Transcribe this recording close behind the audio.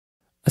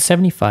A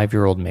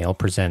 75-year-old male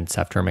presents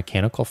after a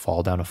mechanical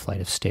fall down a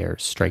flight of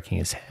stairs, striking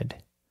his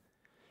head.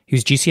 He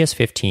was GCS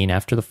 15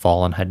 after the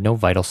fall and had no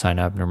vital sign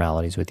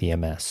abnormalities with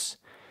EMS.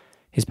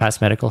 His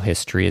past medical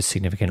history is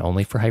significant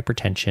only for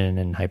hypertension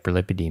and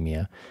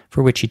hyperlipidemia,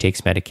 for which he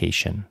takes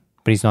medication,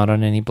 but he's not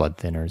on any blood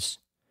thinners.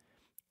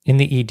 In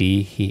the ED,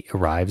 he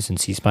arrives in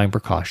C-spine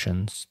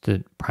precautions.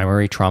 The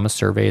primary trauma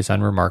survey is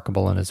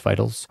unremarkable and his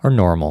vitals are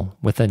normal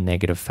with a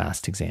negative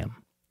FAST exam.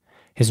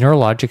 His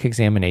neurologic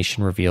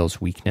examination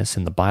reveals weakness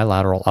in the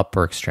bilateral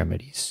upper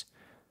extremities.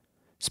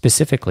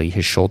 Specifically,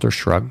 his shoulder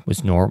shrug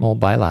was normal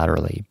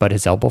bilaterally, but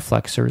his elbow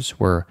flexors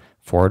were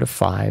 4 out of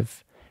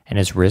 5, and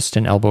his wrist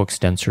and elbow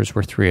extensors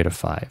were 3 out of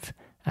 5,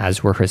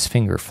 as were his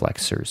finger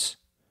flexors.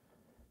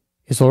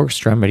 His lower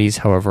extremities,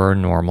 however, are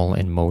normal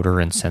in motor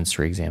and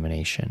sensory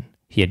examination.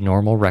 He had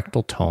normal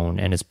rectal tone,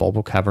 and his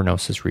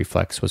bulbocavernosus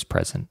reflex was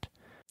present.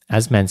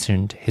 As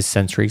mentioned, his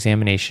sensory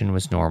examination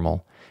was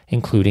normal,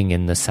 including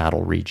in the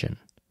saddle region.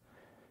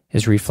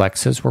 His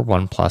reflexes were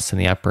 1+ in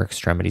the upper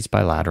extremities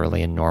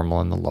bilaterally and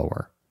normal in the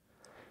lower.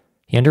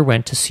 He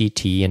underwent a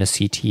CT and a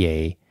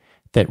CTA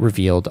that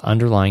revealed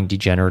underlying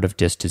degenerative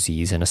disc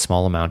disease and a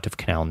small amount of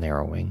canal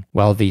narrowing,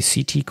 while the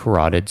CT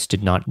carotids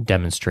did not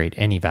demonstrate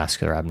any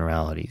vascular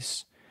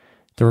abnormalities.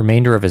 The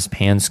remainder of his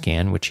pan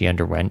scan, which he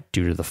underwent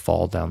due to the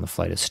fall down the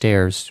flight of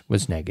stairs,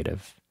 was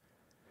negative.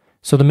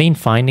 So the main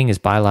finding is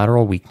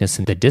bilateral weakness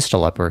in the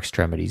distal upper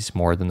extremities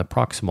more than the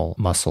proximal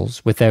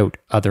muscles without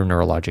other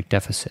neurologic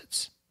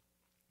deficits.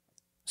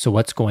 So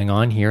what's going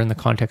on here in the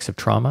context of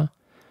trauma?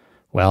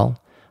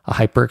 Well, a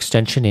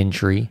hyperextension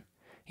injury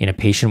in a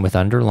patient with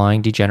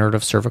underlying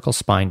degenerative cervical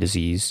spine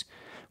disease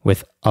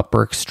with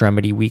upper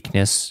extremity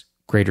weakness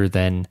greater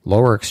than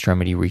lower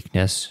extremity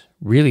weakness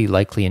really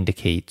likely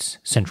indicates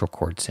central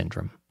cord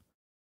syndrome.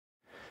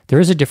 There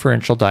is a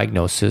differential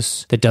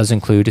diagnosis that does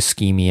include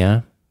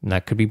ischemia, and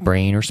that could be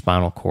brain or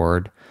spinal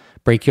cord,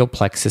 brachial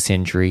plexus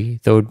injury,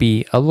 though it would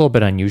be a little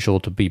bit unusual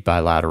to be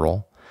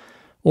bilateral,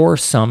 or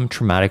some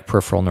traumatic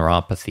peripheral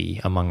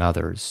neuropathy, among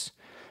others.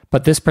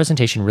 But this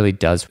presentation really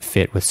does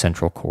fit with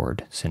central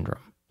cord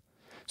syndrome.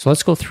 So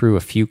let's go through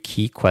a few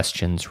key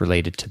questions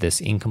related to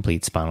this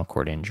incomplete spinal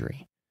cord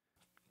injury.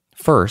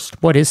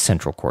 First, what is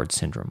central cord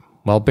syndrome?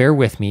 Well, bear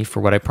with me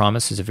for what I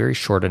promise is a very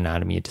short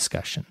anatomy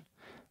discussion.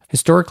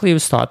 Historically, it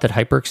was thought that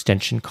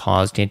hyperextension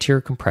caused anterior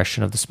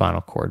compression of the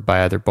spinal cord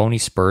by either bony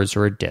spurs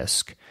or a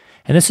disc,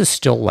 and this is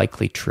still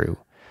likely true,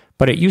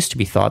 but it used to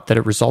be thought that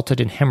it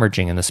resulted in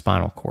hemorrhaging in the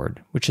spinal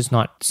cord, which has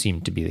not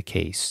seemed to be the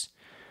case.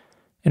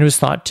 And it was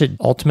thought to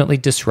ultimately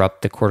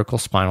disrupt the cortical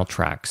spinal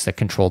tracts that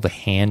control the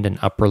hand and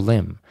upper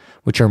limb,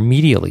 which are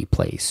medially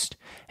placed,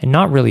 and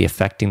not really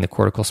affecting the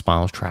cortical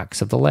spinal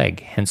tracts of the leg,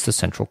 hence the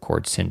central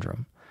cord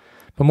syndrome.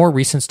 But more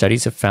recent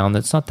studies have found that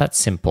it's not that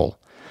simple,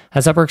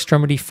 as upper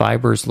extremity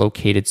fibers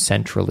located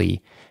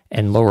centrally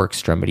and lower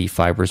extremity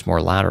fibers more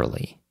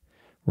laterally.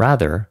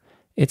 Rather,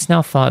 it's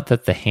now thought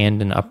that the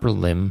hand and upper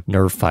limb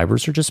nerve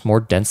fibers are just more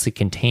densely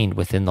contained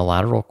within the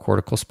lateral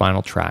cortical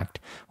spinal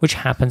tract, which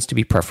happens to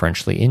be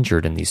preferentially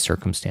injured in these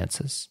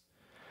circumstances.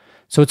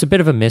 So it's a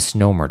bit of a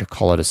misnomer to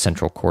call it a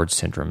central cord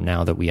syndrome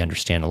now that we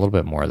understand a little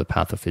bit more of the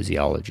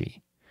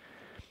pathophysiology.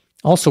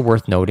 Also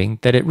worth noting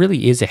that it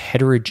really is a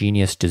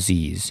heterogeneous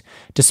disease,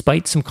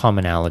 despite some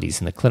commonalities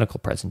in the clinical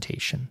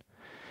presentation.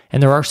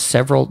 And there are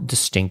several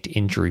distinct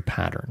injury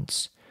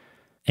patterns,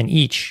 and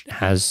each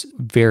has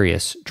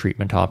various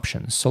treatment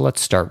options. So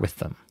let's start with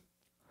them.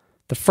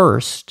 The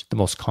first, the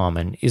most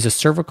common, is a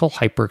cervical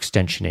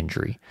hyperextension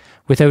injury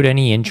without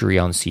any injury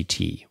on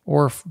CT,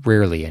 or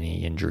rarely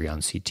any injury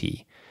on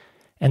CT.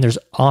 And there's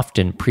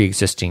often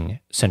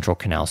pre-existing central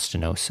canal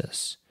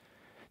stenosis.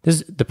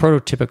 This is the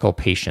prototypical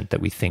patient that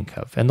we think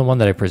of, and the one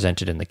that I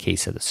presented in the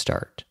case at the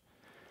start.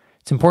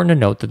 It's important to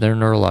note that their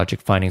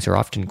neurologic findings are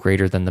often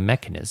greater than the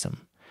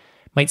mechanism.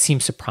 It might seem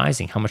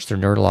surprising how much they're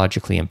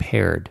neurologically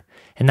impaired,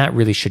 and that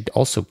really should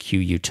also cue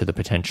you to the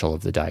potential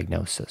of the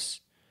diagnosis.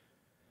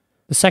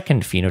 The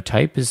second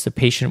phenotype is the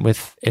patient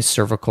with a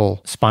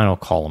cervical spinal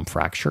column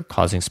fracture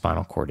causing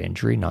spinal cord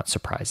injury, not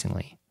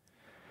surprisingly.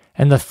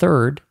 And the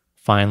third,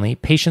 finally,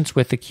 patients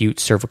with acute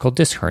cervical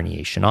disc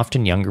herniation,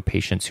 often younger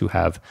patients who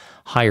have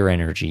higher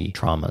energy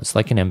traumas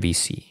like an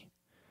MVC.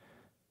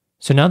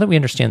 So now that we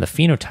understand the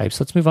phenotypes,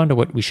 let's move on to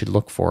what we should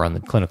look for on the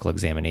clinical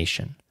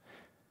examination.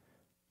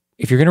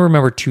 If you're going to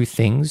remember two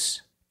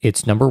things,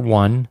 it's number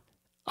 1,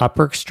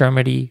 upper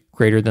extremity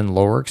greater than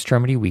lower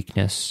extremity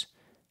weakness,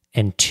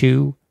 and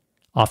 2,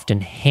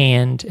 often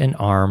hand and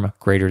arm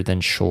greater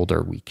than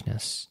shoulder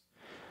weakness.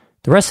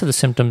 The rest of the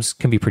symptoms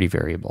can be pretty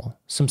variable.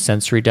 Some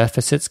sensory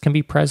deficits can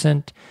be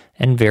present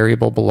and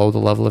variable below the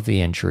level of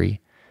the injury.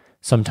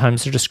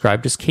 Sometimes they're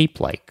described as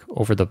cape-like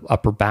over the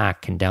upper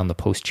back and down the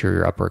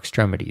posterior upper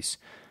extremities.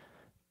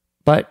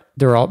 But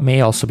there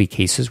may also be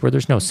cases where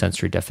there's no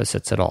sensory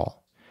deficits at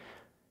all.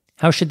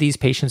 How should these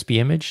patients be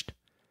imaged?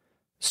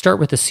 Start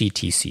with a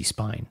CTC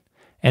spine.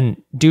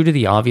 And due to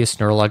the obvious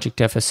neurologic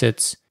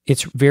deficits,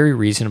 it's very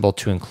reasonable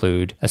to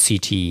include a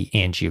CT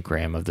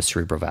angiogram of the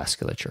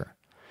cerebrovasculature.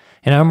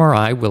 An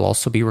MRI will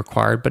also be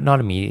required, but not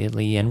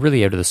immediately and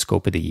really out of the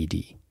scope of the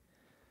ED.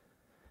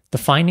 The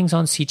findings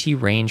on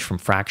CT range from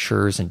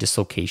fractures and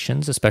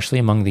dislocations, especially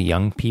among the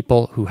young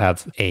people who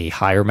have a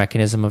higher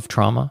mechanism of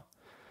trauma,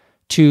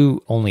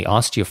 to only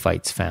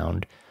osteophytes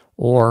found,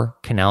 or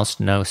canal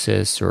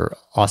stenosis or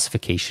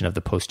ossification of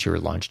the posterior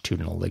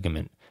longitudinal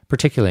ligament,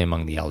 particularly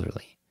among the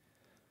elderly.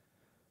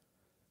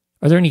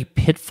 Are there any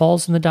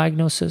pitfalls in the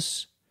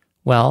diagnosis?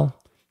 Well,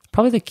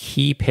 probably the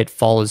key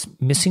pitfall is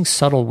missing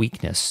subtle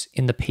weakness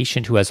in the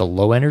patient who has a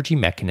low energy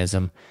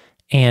mechanism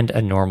and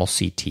a normal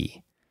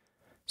CT.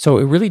 So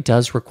it really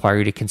does require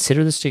you to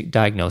consider this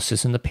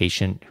diagnosis in the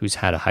patient who's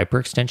had a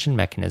hyperextension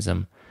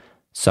mechanism,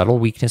 subtle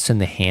weakness in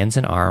the hands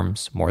and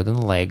arms more than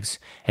the legs,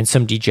 and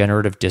some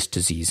degenerative disc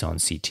disease on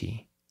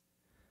CT.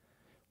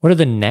 What are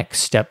the next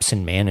steps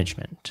in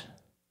management?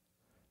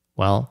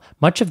 Well,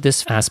 much of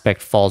this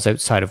aspect falls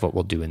outside of what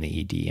we'll do in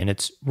the ED, and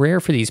it's rare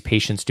for these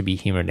patients to be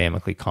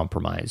hemodynamically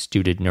compromised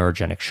due to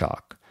neurogenic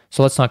shock.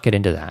 So let's not get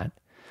into that.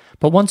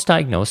 But once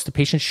diagnosed, the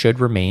patient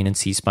should remain in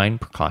C-spine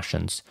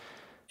precautions,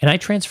 and I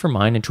transfer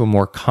mine into a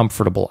more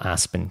comfortable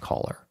Aspen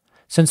collar,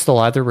 since they'll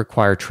either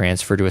require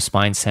transfer to a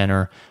spine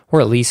center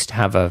or at least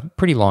have a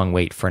pretty long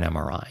wait for an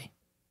MRI.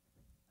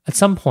 At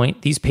some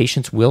point, these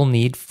patients will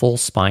need full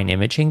spine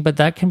imaging, but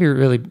that can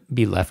really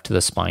be left to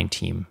the spine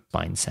team,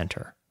 spine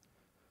center.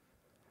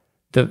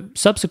 The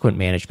subsequent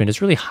management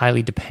is really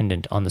highly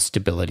dependent on the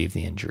stability of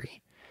the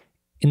injury.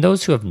 In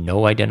those who have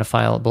no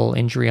identifiable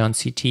injury on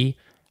CT,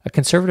 a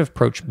conservative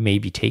approach may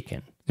be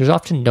taken. There's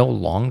often no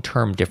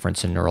long-term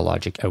difference in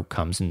neurologic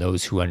outcomes in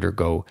those who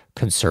undergo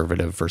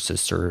conservative versus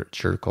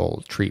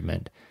surgical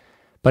treatment.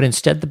 But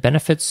instead, the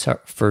benefits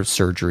for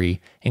surgery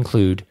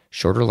include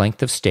shorter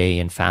length of stay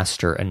and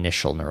faster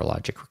initial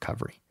neurologic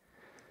recovery.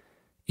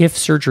 If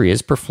surgery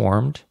is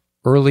performed,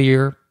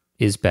 earlier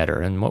is better.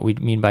 And what we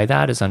mean by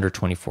that is under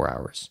 24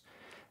 hours.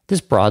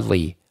 This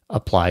broadly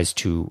applies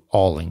to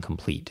all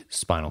incomplete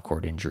spinal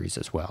cord injuries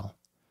as well.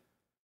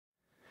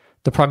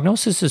 The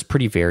prognosis is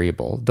pretty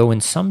variable, though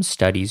in some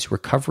studies,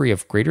 recovery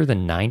of greater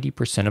than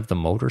 90% of the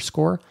motor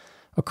score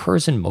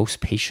occurs in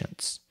most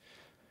patients.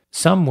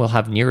 Some will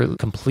have near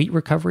complete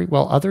recovery,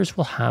 while others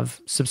will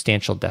have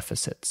substantial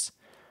deficits.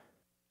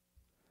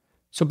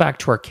 So back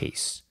to our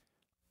case.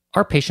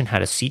 Our patient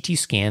had a CT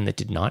scan that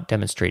did not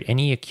demonstrate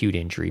any acute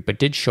injury, but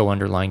did show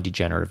underlying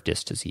degenerative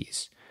disc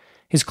disease.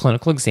 His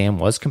clinical exam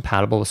was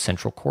compatible with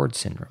central cord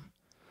syndrome.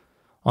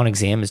 On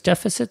exam, his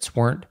deficits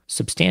weren't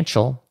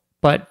substantial,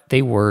 but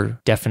they were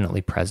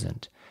definitely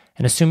present.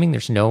 And assuming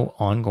there's no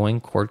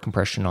ongoing cord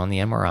compression on the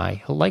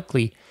MRI, he'll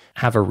likely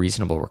have a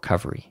reasonable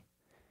recovery.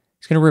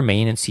 He's going to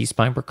remain in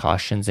C-spine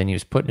precautions, and he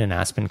was put in an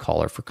Aspen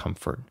collar for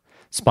comfort.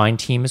 Spine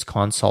team is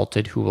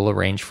consulted, who will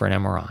arrange for an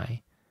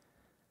MRI.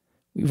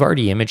 We've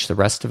already imaged the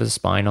rest of his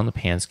spine on the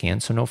pan scan,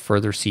 so no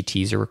further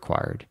CTs are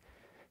required.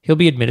 He'll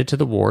be admitted to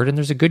the ward, and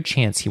there's a good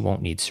chance he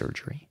won't need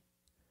surgery.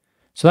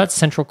 So that's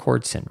central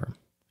cord syndrome.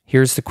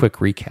 Here's the quick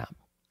recap.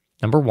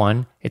 Number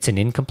 1, it's an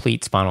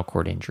incomplete spinal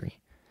cord injury,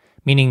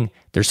 meaning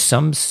there's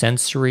some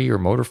sensory or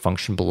motor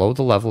function below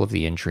the level of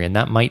the injury, and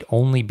that might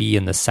only be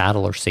in the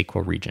saddle or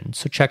sacral region,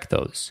 so check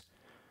those.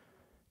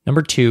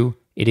 Number 2,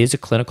 it is a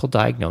clinical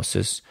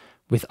diagnosis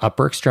with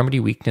upper extremity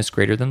weakness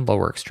greater than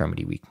lower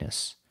extremity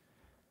weakness.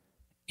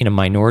 In a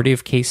minority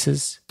of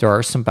cases, there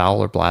are some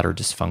bowel or bladder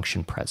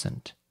dysfunction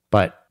present,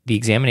 but the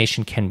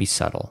examination can be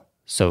subtle,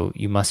 so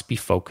you must be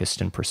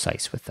focused and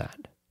precise with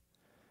that.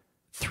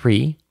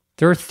 3,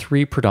 there are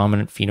 3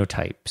 predominant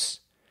phenotypes,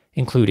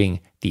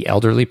 including the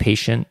elderly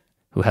patient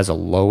who has a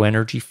low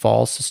energy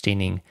fall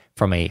sustaining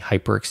from a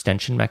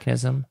hyperextension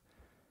mechanism,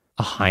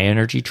 a high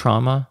energy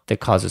trauma that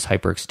causes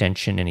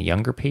hyperextension in a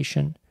younger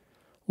patient,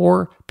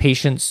 or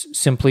patients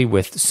simply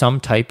with some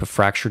type of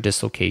fracture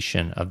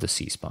dislocation of the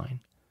C-spine.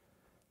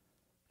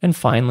 And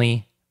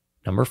finally,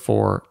 number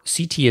 4,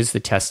 CT is the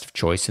test of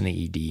choice in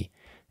the ED,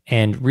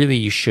 and really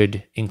you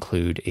should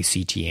include a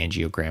CT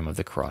angiogram of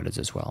the carotids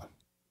as well.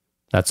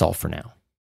 That's all for now.